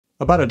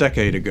About a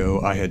decade ago,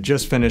 I had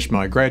just finished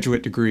my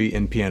graduate degree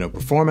in piano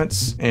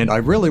performance, and I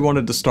really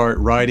wanted to start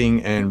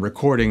writing and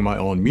recording my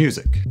own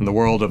music. And the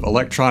world of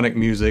electronic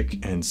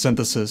music and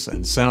synthesis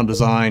and sound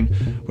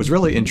design was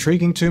really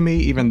intriguing to me,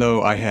 even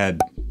though I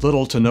had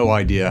little to no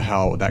idea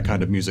how that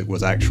kind of music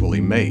was actually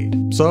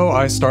made. So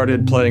I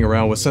started playing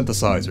around with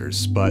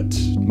synthesizers, but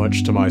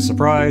much to my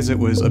surprise, it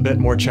was a bit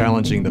more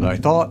challenging than I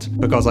thought,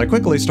 because I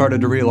quickly started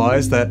to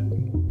realize that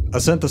a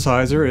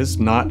synthesizer is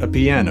not a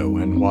piano,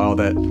 and while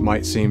that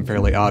might seem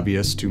fairly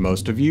obvious to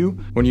most of you,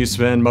 when you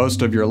spend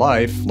most of your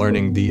life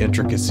learning the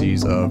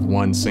intricacies of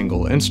one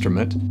single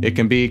instrument, it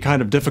can be kind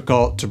of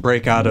difficult to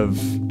break out of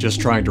just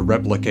trying to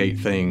replicate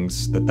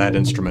things that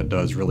instrument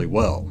does really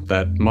well.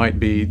 That might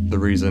be the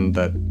reason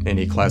that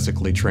any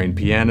classically trained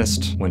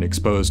pianist, when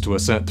exposed to a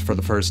synth for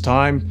the first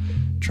time,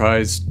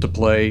 tries to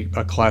play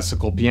a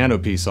classical piano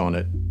piece on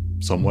it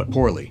somewhat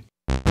poorly.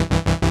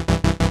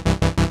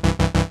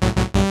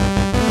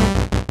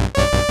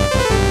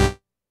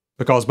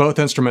 Because both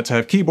instruments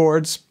have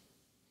keyboards,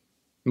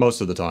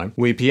 most of the time,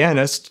 we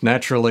pianists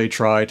naturally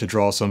try to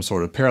draw some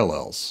sort of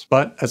parallels.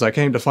 But as I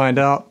came to find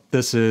out,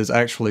 this is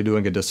actually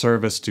doing a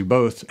disservice to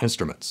both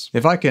instruments.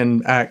 If I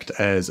can act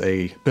as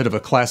a bit of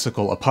a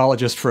classical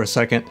apologist for a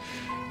second,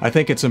 I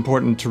think it's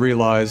important to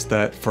realize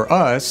that for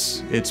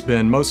us, it's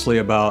been mostly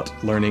about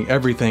learning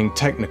everything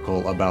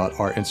technical about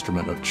our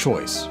instrument of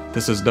choice.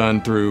 This is done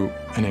through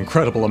an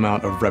incredible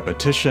amount of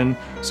repetition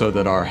so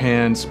that our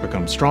hands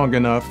become strong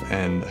enough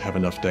and have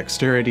enough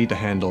dexterity to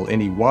handle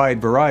any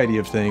wide variety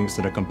of things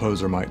that a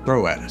composer might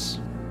throw at us.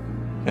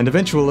 And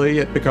eventually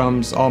it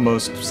becomes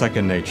almost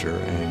second nature,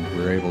 and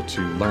we're able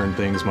to learn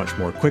things much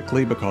more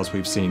quickly because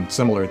we've seen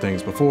similar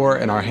things before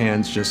and our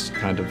hands just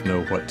kind of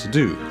know what to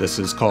do. This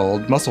is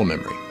called muscle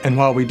memory. And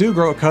while we do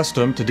grow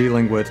accustomed to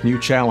dealing with new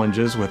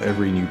challenges with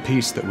every new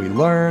piece that we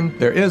learn,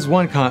 there is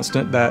one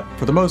constant that,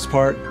 for the most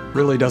part,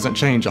 really doesn't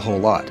change a whole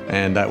lot,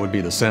 and that would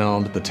be the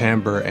sound, the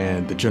timbre,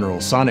 and the general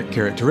sonic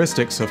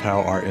characteristics of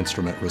how our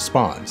instrument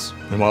responds.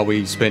 And while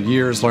we spend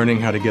years learning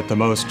how to get the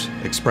most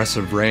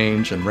expressive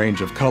range and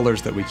range of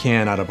colors that we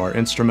can out of our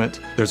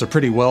instrument, there's a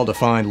pretty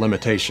well-defined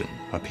limitation.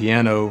 A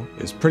piano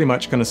is pretty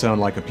much going to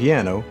sound like a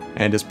piano,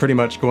 and is pretty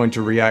much going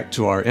to react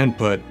to our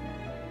input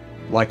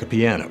like a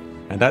piano.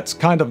 And that's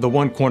kind of the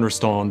one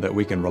cornerstone that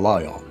we can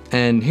rely on.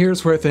 And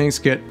here's where things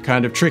get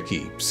kind of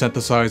tricky.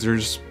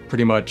 Synthesizers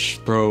pretty much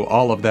throw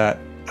all of that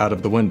out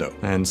of the window,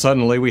 and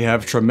suddenly we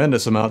have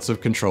tremendous amounts of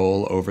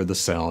control over the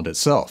sound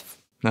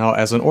itself. Now,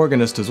 as an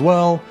organist as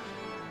well,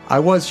 I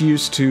was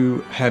used to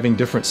having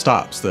different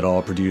stops that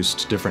all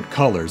produced different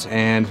colors,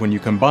 and when you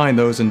combine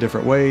those in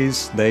different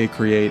ways, they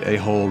create a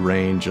whole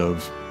range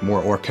of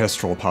more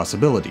orchestral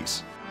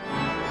possibilities.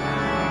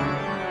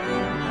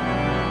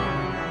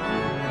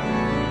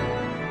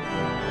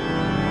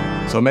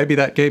 So maybe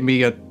that gave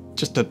me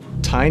just a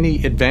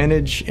tiny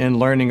advantage in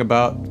learning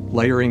about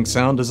layering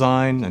sound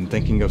design and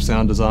thinking of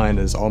sound design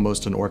as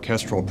almost an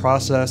orchestral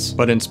process.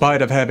 But in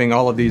spite of having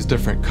all of these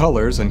different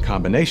colors and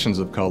combinations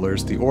of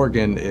colors, the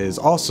organ is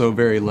also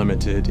very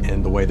limited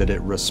in the way that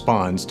it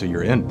responds to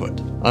your input.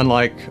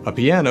 Unlike a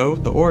piano,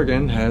 the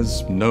organ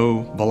has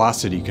no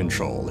velocity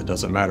control. It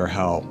doesn't matter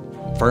how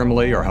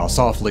firmly or how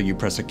softly you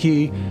press a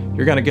key,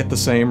 you're going to get the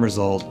same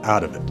result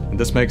out of it. And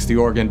this makes the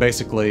organ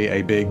basically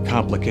a big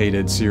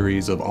complicated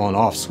series of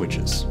on-off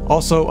switches.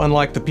 Also,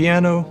 unlike the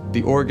piano,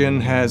 the organ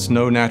has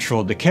no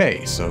natural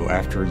decay, so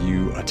after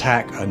you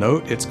attack a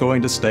note, it's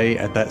going to stay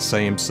at that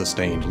same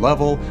sustained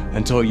level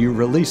until you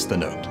release the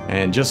note.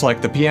 And just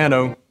like the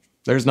piano,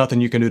 there's nothing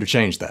you can do to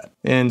change that.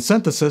 In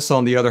synthesis,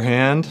 on the other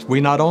hand,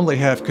 we not only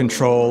have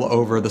control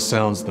over the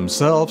sounds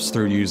themselves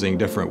through using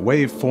different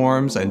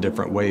waveforms and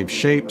different wave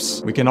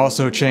shapes, we can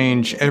also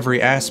change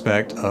every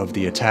aspect of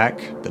the attack,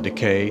 the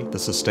decay, the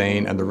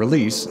sustain, and the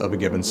release of a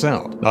given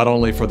sound. Not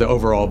only for the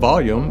overall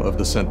volume of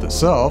the synth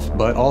itself,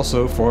 but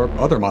also for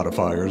other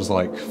modifiers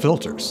like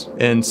filters.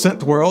 In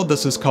synth world,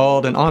 this is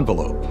called an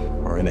envelope,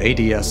 or an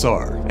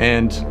ADSR.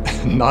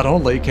 And not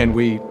only can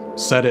we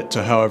set it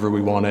to however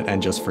we want it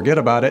and just forget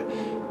about it,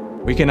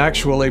 we can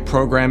actually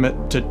program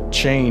it to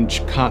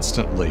change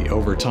constantly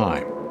over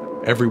time.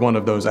 Every one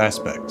of those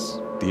aspects.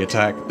 The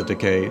attack, the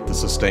decay, the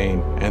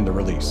sustain, and the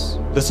release.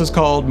 This is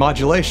called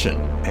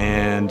modulation,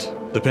 and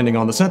depending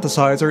on the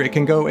synthesizer, it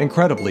can go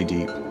incredibly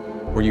deep,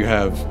 where you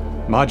have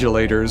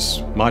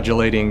modulators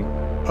modulating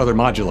other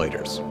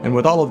modulators. And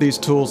with all of these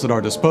tools at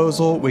our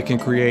disposal, we can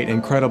create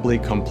incredibly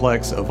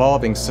complex,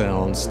 evolving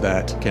sounds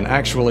that can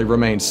actually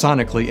remain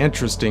sonically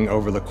interesting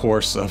over the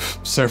course of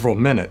several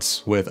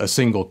minutes with a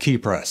single key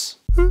press.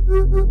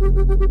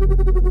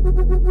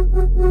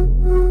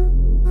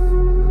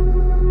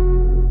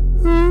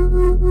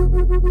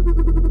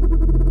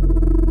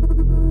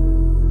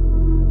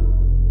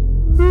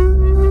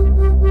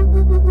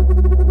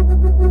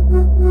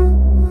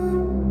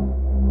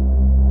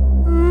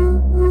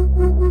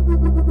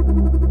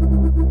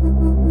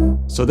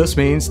 So this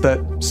means that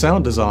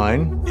sound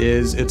design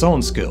is its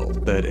own skill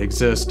that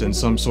exists in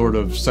some sort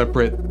of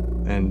separate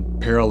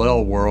and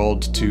parallel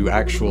world to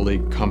actually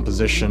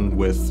composition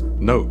with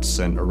notes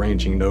and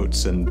arranging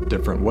notes in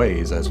different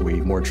ways as we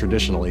more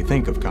traditionally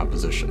think of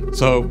composition.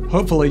 So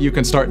hopefully you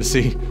can start to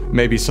see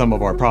maybe some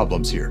of our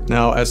problems here.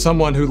 Now, as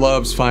someone who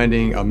loves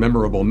finding a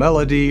memorable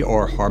melody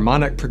or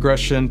harmonic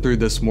progression through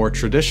this more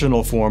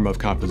traditional form of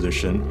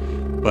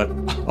composition, but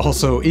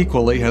also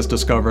equally has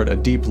discovered a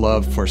deep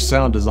love for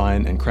sound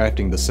design and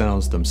crafting the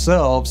sounds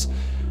themselves,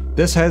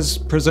 this has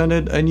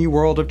presented a new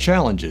world of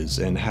challenges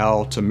in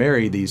how to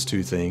marry these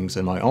two things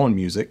in my own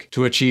music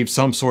to achieve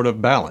some sort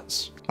of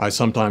balance. I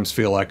sometimes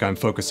feel like I'm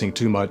focusing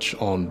too much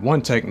on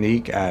one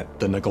technique at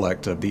the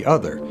neglect of the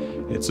other.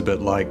 It's a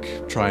bit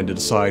like trying to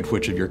decide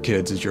which of your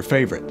kids is your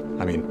favorite.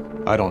 I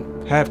mean, I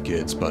don't have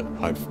kids, but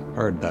I've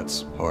heard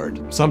that's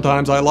hard.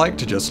 Sometimes I like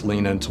to just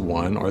lean into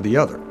one or the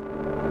other.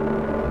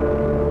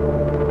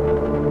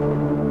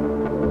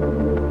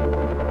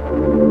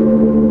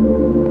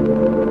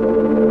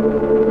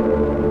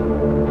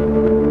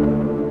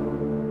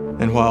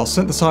 And while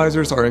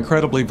synthesizers are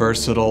incredibly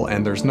versatile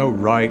and there's no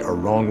right or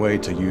wrong way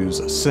to use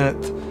a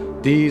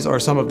synth, these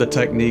are some of the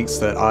techniques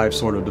that I've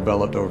sort of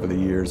developed over the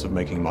years of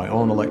making my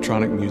own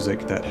electronic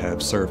music that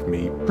have served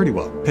me pretty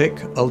well.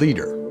 Pick a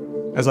leader.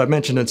 As I've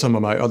mentioned in some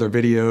of my other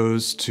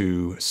videos,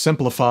 to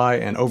simplify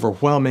an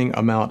overwhelming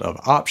amount of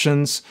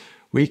options,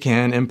 we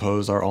can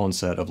impose our own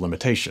set of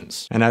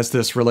limitations. And as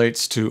this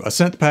relates to a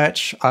synth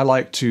patch, I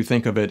like to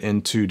think of it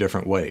in two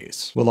different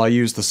ways. Will I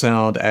use the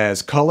sound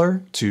as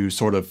color to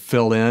sort of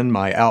fill in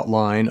my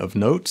outline of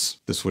notes?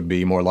 This would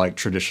be more like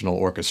traditional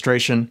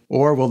orchestration.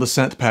 Or will the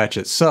synth patch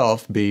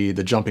itself be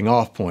the jumping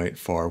off point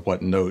for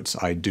what notes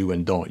I do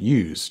and don't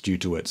use due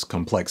to its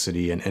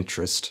complexity and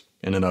interest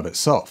in and of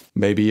itself?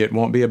 Maybe it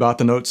won't be about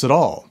the notes at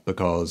all,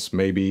 because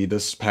maybe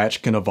this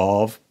patch can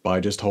evolve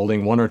by just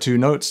holding one or two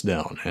notes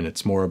down, and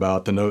it's more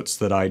about the notes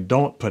that I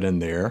don't put in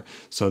there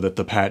so that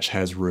the patch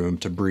has room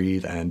to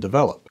breathe and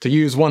develop. To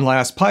use one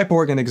last pipe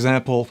organ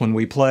example, when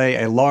we play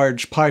a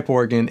large pipe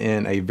organ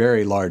in a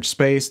very large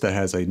space that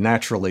has a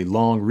naturally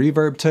long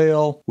reverb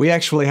tail, we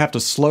actually have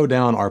to slow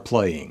down our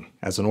playing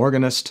as an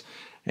organist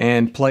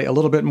and play a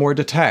little bit more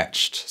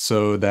detached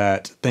so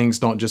that things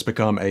don't just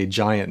become a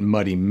giant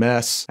muddy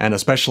mess. And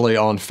especially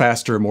on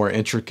faster, more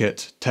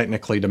intricate,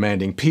 technically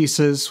demanding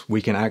pieces, we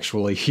can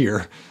actually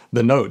hear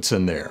the notes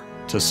in there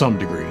to some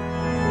degree.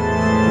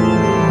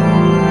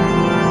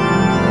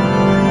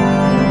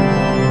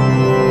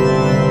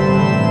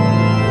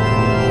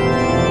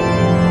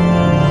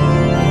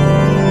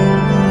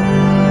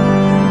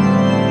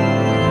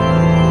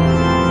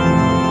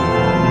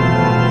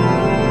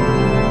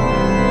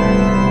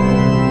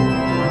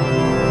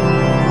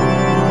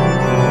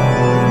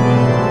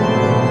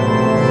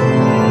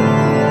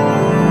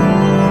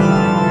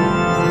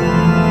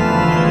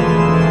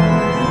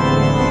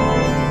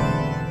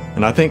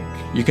 And I think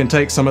you can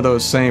take some of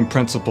those same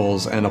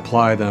principles and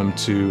apply them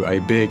to a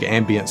big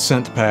ambient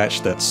synth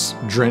patch that's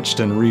drenched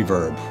in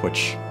reverb,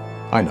 which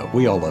I know,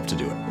 we all love to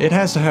do it. It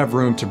has to have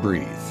room to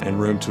breathe and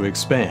room to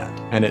expand,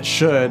 and it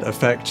should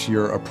affect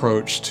your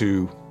approach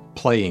to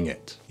playing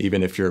it,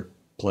 even if you're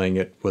playing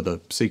it with a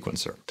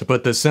sequencer. To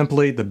put this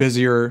simply, the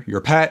busier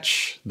your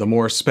patch, the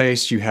more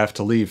space you have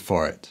to leave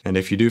for it. And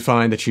if you do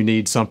find that you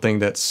need something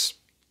that's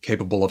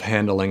capable of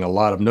handling a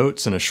lot of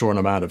notes in a short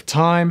amount of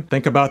time,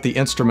 think about the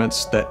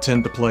instruments that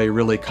tend to play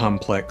really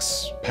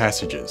complex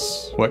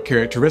passages. What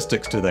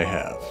characteristics do they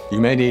have?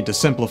 You may need to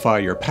simplify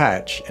your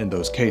patch in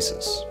those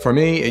cases. For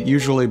me, it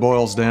usually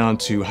boils down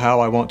to how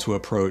I want to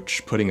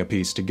approach putting a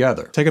piece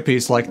together. Take a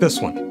piece like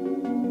this one.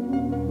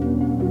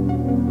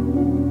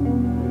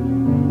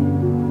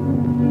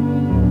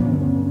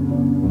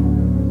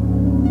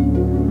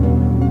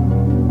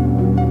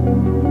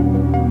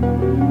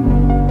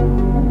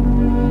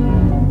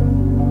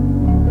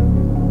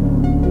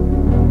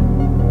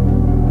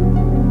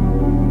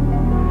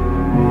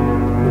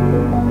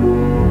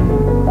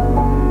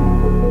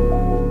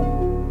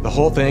 The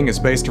whole thing is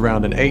based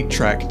around an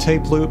 8-track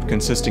tape loop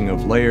consisting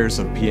of layers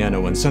of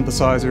piano and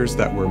synthesizers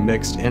that were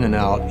mixed in and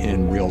out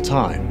in real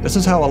time. This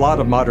is how a lot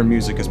of modern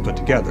music is put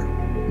together.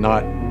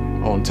 Not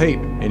on tape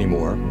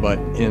anymore, but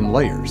in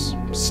layers.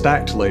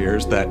 Stacked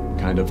layers that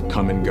kind of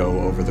come and go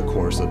over the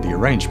course of the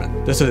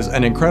arrangement. This is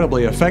an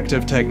incredibly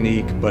effective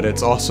technique, but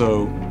it's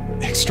also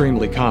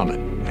extremely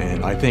common.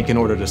 And I think in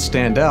order to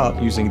stand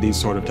out using these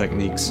sort of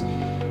techniques,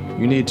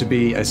 you need to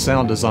be a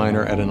sound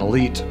designer at an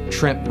elite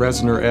Trent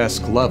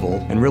Reznor-esque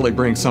level and really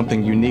bring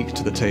something unique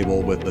to the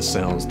table with the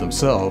sounds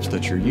themselves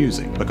that you're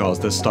using, because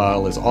this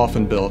style is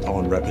often built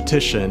on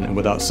repetition, and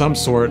without some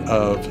sort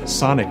of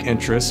sonic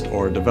interest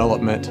or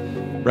development,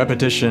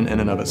 repetition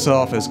in and of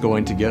itself is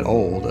going to get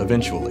old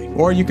eventually.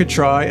 Or you could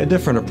try a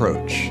different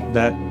approach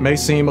that may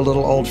seem a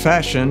little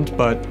old-fashioned,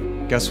 but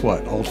guess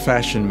what?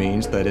 Old-fashioned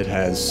means that it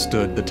has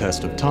stood the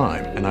test of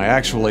time, and I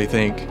actually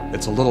think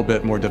it's a little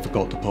bit more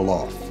difficult to pull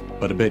off,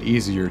 but a bit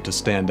easier to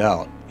stand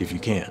out if you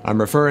can. I'm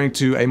referring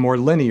to a more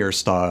linear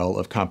style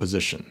of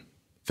composition,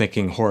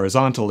 thinking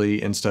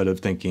horizontally instead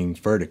of thinking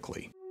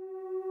vertically.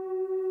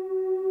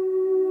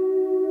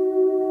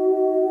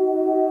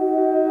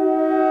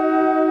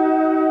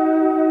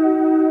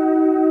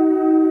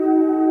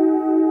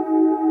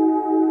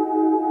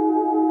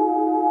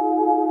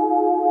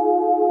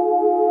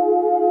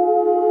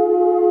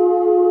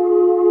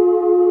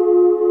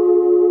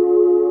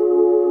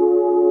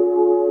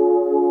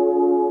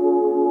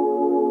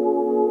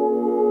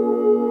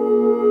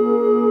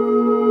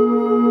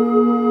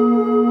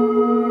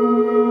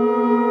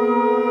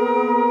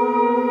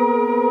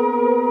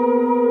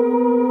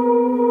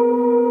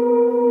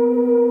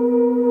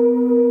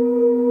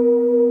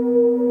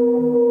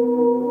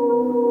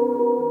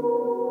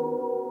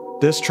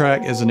 This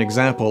track is an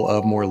example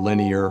of more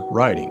linear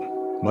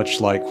writing.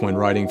 Much like when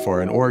writing for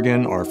an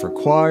organ or for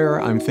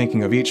choir, I'm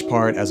thinking of each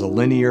part as a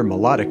linear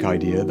melodic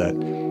idea that,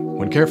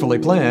 when carefully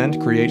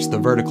planned, creates the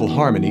vertical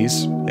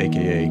harmonies,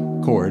 aka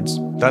chords.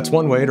 That's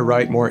one way to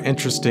write more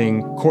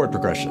interesting chord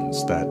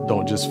progressions that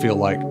don't just feel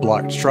like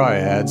blocked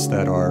triads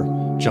that are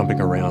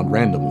jumping around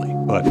randomly.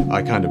 But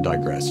I kind of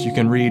digress. You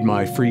can read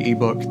my free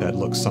ebook that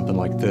looks something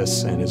like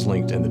this and is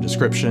linked in the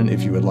description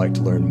if you would like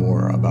to learn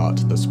more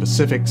about the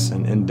specifics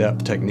and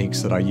in-depth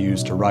techniques that I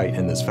use to write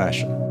in this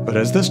fashion. But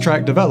as this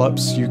track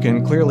develops, you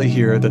can clearly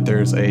hear that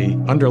there's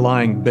an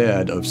underlying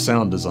bed of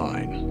sound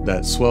design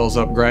that swells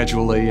up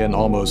gradually and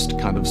almost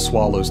kind of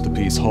swallows the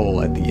piece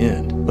whole at the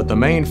end. But the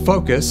main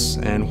focus,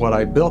 and what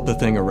I built the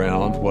thing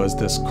around, was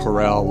this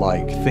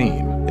chorale-like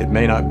theme. It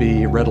may not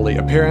be readily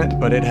apparent,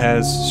 but it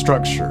has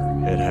structure,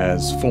 it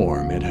has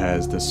form, it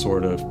has this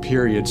sort of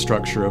period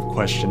structure of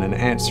question and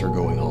answer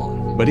going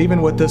on. But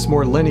even with this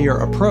more linear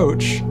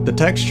approach, the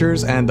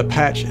textures and the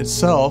patch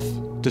itself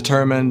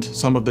determined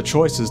some of the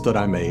choices that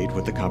I made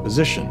with the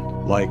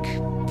composition. Like,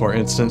 for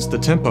instance, the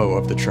tempo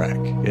of the track.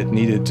 It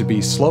needed to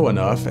be slow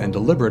enough and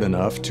deliberate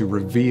enough to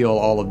reveal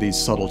all of these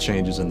subtle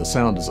changes in the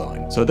sound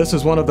design. So this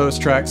is one of those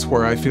tracks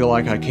where I feel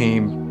like I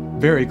came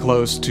very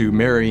close to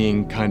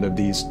marrying kind of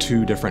these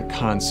two different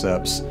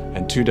concepts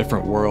and two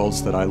different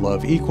worlds that I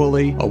love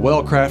equally: a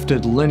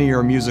well-crafted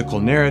linear musical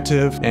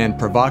narrative and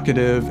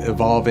provocative,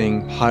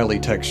 evolving, highly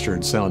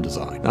textured sound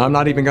design. Now, I'm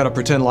not even going to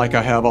pretend like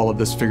I have all of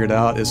this figured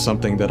out. It's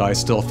something that I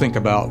still think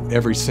about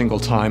every single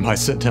time I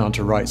sit down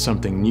to write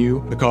something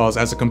new, because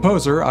as a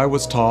composer I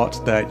was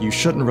taught that you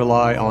shouldn't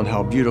rely on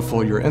how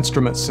beautiful your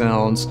instrument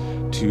sounds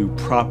to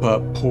prop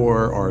up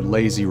poor or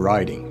lazy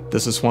writing.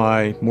 This is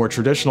why more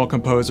traditional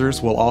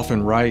composers will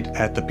often write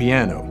at the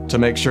piano to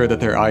make sure that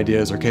their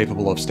ideas are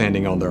capable of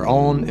standing on their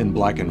own in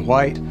black and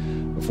white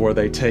before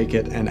they take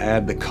it and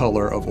add the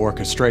color of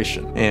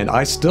orchestration. And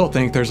I still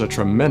think there's a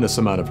tremendous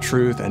amount of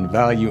truth and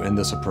value in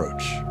this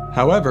approach.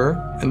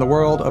 However, in the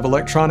world of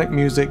electronic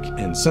music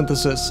and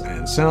synthesis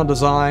and sound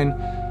design,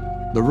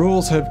 the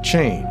rules have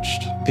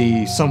changed.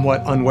 The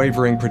somewhat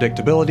unwavering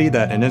predictability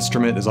that an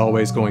instrument is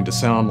always going to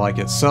sound like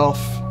itself,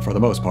 for the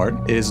most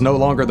part, is no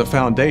longer the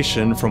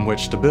foundation from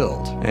which to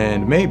build.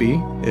 And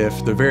maybe,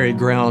 if the very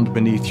ground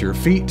beneath your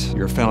feet,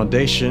 your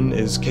foundation,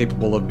 is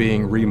capable of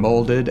being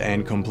remolded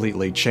and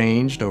completely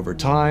changed over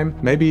time,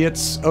 maybe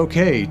it's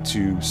okay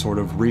to sort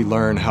of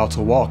relearn how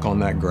to walk on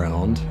that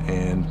ground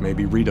and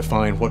maybe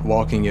redefine what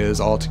walking is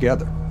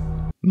altogether.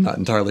 I'm not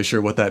entirely sure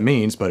what that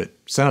means, but it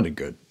sounded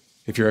good.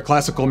 If you're a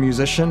classical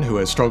musician who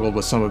has struggled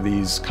with some of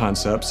these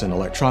concepts in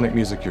electronic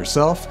music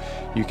yourself,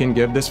 you can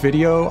give this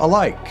video a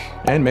like,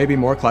 and maybe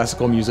more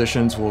classical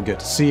musicians will get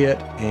to see it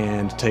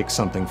and take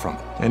something from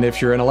it. And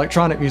if you're an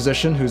electronic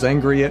musician who's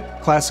angry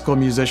at classical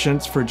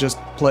musicians for just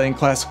playing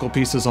classical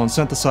pieces on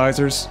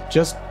synthesizers,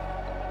 just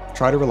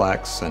try to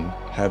relax and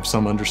have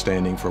some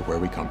understanding for where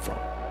we come from.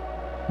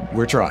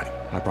 We're trying,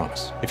 I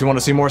promise. If you want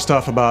to see more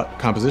stuff about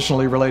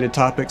compositionally related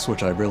topics,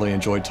 which I've really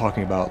enjoyed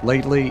talking about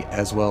lately,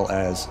 as well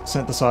as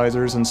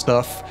synthesizers and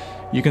stuff,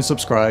 you can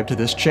subscribe to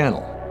this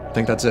channel. I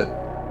think that's it.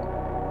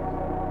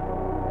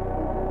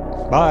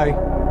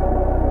 Bye!